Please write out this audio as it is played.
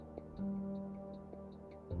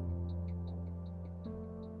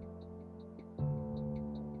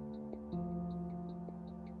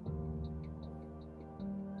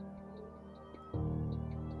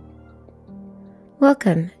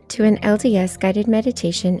Welcome to an LDS guided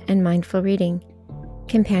meditation and mindful reading,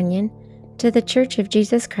 companion to the Church of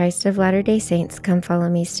Jesus Christ of Latter-day Saints Come Follow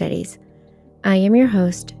Me studies. I am your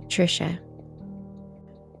host, Trisha.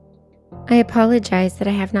 I apologize that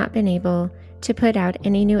I have not been able to put out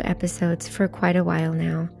any new episodes for quite a while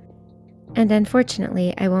now, and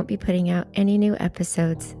unfortunately I won't be putting out any new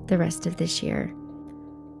episodes the rest of this year.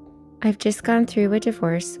 I've just gone through a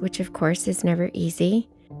divorce, which of course is never easy,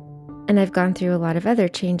 and I've gone through a lot of other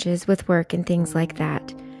changes with work and things like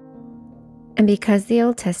that. And because the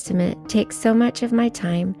Old Testament takes so much of my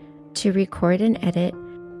time to record and edit,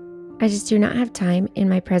 I just do not have time in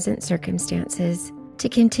my present circumstances to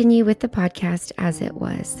continue with the podcast as it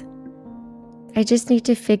was. I just need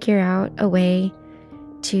to figure out a way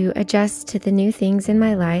to adjust to the new things in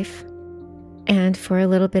my life and for a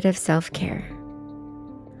little bit of self-care.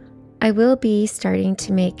 I will be starting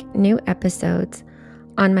to make new episodes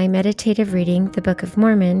on my meditative reading, the Book of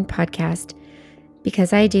Mormon podcast,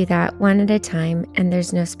 because I do that one at a time and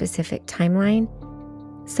there's no specific timeline.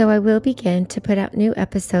 So I will begin to put out new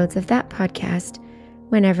episodes of that podcast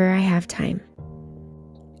whenever I have time.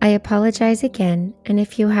 I apologize again, and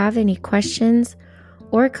if you have any questions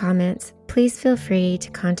or comments, please feel free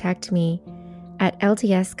to contact me at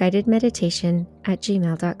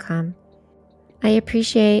ldsguidedmeditation@gmail.com. I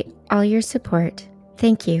appreciate all your support.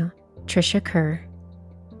 Thank you, Trisha Kerr.